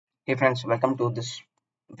Hey friends, welcome to this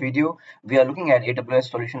video. We are looking at AWS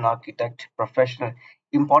Solution Architect Professional,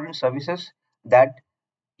 important services that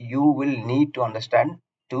you will need to understand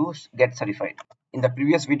to get certified. In the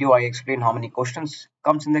previous video, I explained how many questions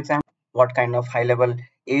comes in the exam, what kind of high level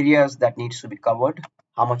areas that needs to be covered,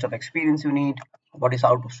 how much of experience you need, what is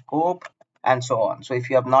out of scope, and so on. So if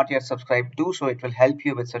you have not yet subscribed, do so. It will help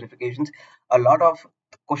you with certifications. A lot of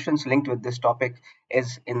questions linked with this topic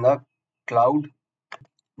is in the cloud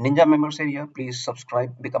Ninja members area. Please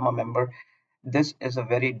subscribe, become a member. This is a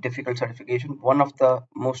very difficult certification, one of the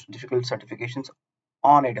most difficult certifications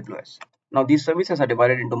on AWS. Now these services are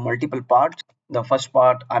divided into multiple parts. The first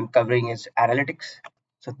part I'm covering is analytics.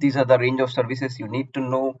 So these are the range of services you need to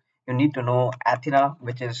know. You need to know Athena,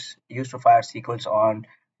 which is used to fire SQLs on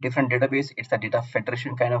different database. It's a data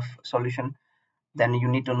federation kind of solution. Then you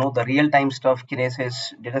need to know the real-time stuff,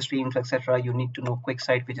 Kinesis, data streams, etc. You need to know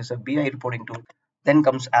QuickSight, which is a BI reporting tool. Then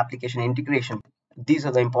comes application integration. These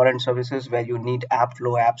are the important services where you need app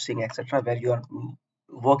flow, app sync, etc. Where you are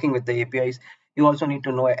working with the APIs. You also need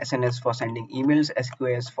to know SNS for sending emails,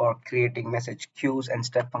 SQS for creating message queues, and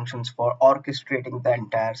step functions for orchestrating the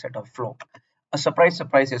entire set of flow. A surprise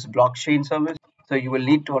is blockchain service. So you will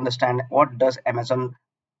need to understand what does Amazon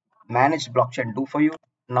managed blockchain do for you.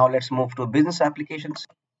 Now let's move to business applications.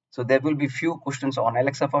 So there will be few questions on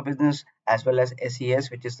Alexa for business as well as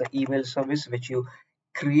SES, which is the email service, which you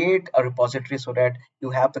create a repository so that you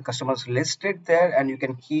have the customers listed there and you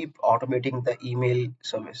can keep automating the email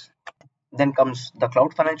service. Then comes the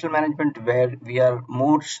cloud financial management, where we are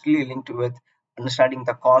mostly linked with understanding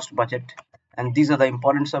the cost budget. And these are the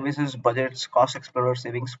important services: budgets, cost explorer,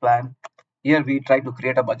 savings plan. Here we try to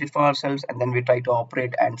create a budget for ourselves and then we try to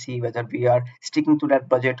operate and see whether we are sticking to that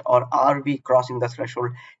budget or are we crossing the threshold.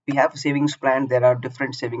 We have a savings plan. There are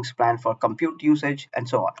different savings plan for compute usage and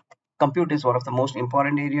so on. Compute is one of the most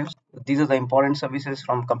important areas. These are the important services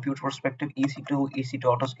from compute perspective. EC2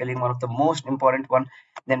 auto scaling, one of the most important one.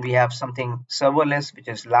 Then we have something serverless, which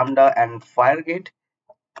is Lambda and Firegate.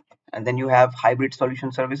 And then you have hybrid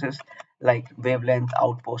solution services like Wavelength,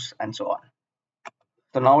 Outposts, and so on.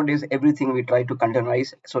 So nowadays, everything we try to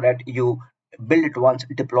containerize so that you build it once,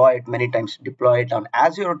 deploy it many times, deploy it on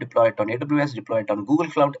Azure, deploy it on AWS, deploy it on Google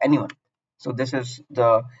Cloud, anyone. So this is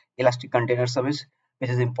the Elastic Container Service, which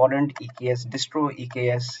is important: EKS distro,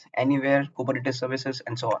 EKS anywhere, Kubernetes services,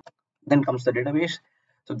 and so on. Then comes the database.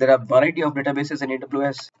 So there are a variety of databases in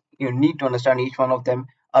AWS. You need to understand each one of them.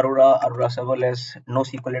 Aurora serverless,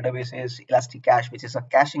 NoSQL databases, Elastic Cache, which is a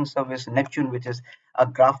caching service, Neptune, which is a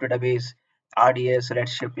graph database, RDS,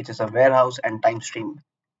 Redshift, which is a warehouse, and TimeStream.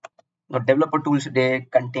 Now, developer tools, they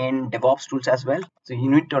contain DevOps tools as well. So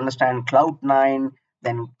you need to understand Cloud9,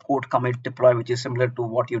 then code commit deploy, which is similar to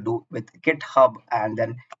what you do with GitHub, and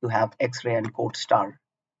then you have X-Ray and CodeStar.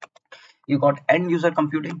 You got end user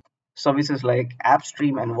computing services like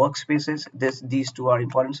AppStream and Workspaces. These two are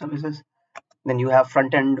important services. Then you have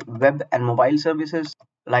front-end web and mobile services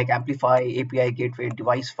like Amplify, API Gateway,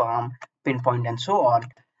 Device Farm, Pinpoint, and so on.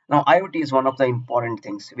 Now, IoT is one of the important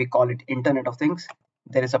things. We call it Internet of Things.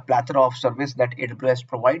 There is a plethora of service that AWS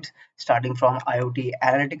provides, starting from IoT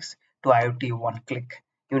analytics to IoT one-click.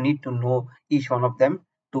 You need to know each one of them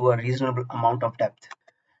to a reasonable amount of depth.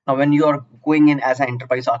 Now, when you are going in as an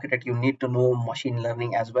enterprise architect, you need to know machine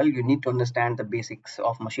learning as well. You need to understand the basics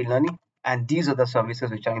of machine learning. And these are the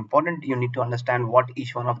services which are important. You need to understand what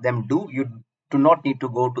each one of them do. You do not need to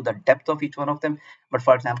go to the depth of each one of them. But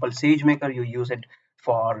for example, SageMaker, you use it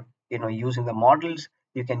for using the models.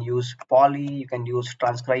 You can use Poly, you can use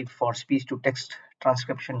Transcribe for speech to text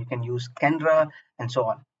transcription, you can use Kendra, and so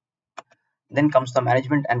on. Then comes the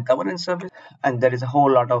management and governance service, and there is a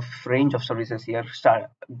whole lot of range of services here, start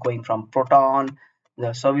going from Proton,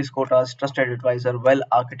 the service quotas, trusted advisor, well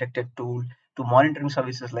architected tool, to monitoring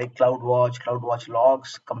services like CloudWatch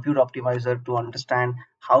logs, compute optimizer to understand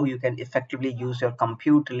how you can effectively use your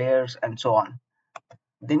compute layers, and so on.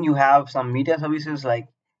 Then you have some media services like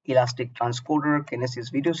Elastic Transcoder,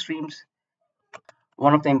 Kinesis video streams.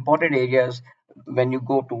 One of the important areas when you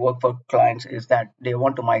go to work for clients is that they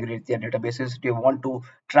want to migrate their databases, they want to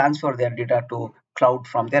transfer their data to cloud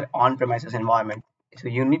from their on-premises environment. So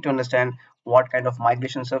you need to understand what kind of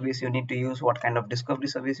migration service you need to use, what kind of discovery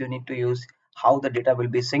service you need to use, how the data will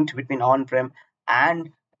be synced between on-prem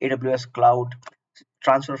and AWS cloud,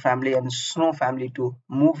 transfer family and snow family to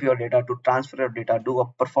move your data, to transfer your data,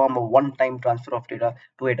 perform a one-time transfer of data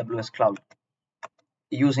to AWS cloud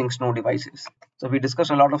using Snow devices. So we discussed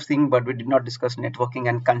a lot of things, but we did not discuss networking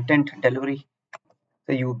and content delivery.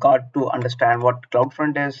 So you got to understand what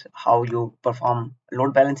CloudFront is, how you perform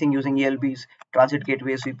load balancing using ELBs, transit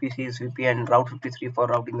gateways, VPCs, VPN, Route 53 for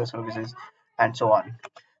routing the services, and so on.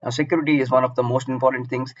 Now, security is one of the most important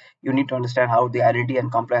things. You need to understand how the identity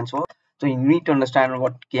and compliance work. So you need to understand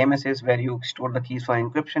what KMS is, where you store the keys for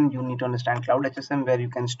encryption. You need to understand Cloud HSM, where you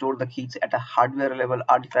can store the keys at a hardware level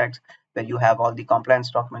artifacts, where you have all the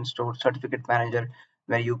compliance documents stored, certificate manager,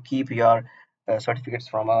 where you keep your certificates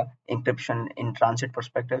from a encryption in transit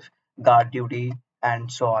perspective, guard duty,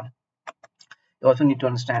 and so on. You also need to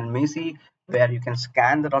understand Macy, where you can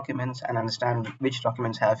scan the documents and understand which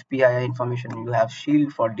documents have PII information. You have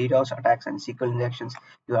Shield for DDoS attacks and SQL injections.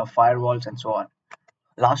 You have firewalls and so on.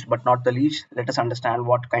 Last but not the least, let us understand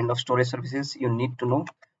what kind of storage services you need to know.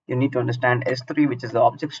 You need to understand S3, which is the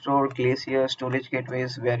object store, Glacier, storage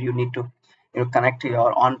gateways, where you need to connect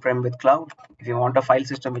your on-prem with cloud. If you want a file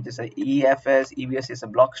system, which is a EFS, EBS is a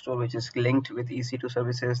block store, which is linked with EC2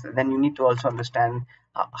 services, then you need to also understand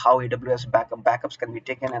how AWS backups can be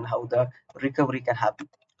taken and how the recovery can happen.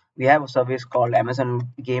 We have a service called Amazon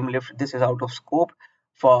Game Lift. This is out of scope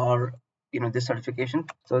for this certification.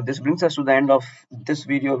 So this brings us to the end of this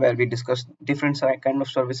video where we discussed different kind of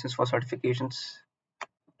services for certifications.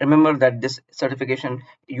 Remember that this certification,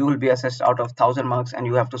 you will be assessed out of 1,000 marks and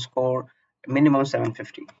you have to score minimum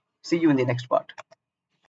 750. See you in the next part.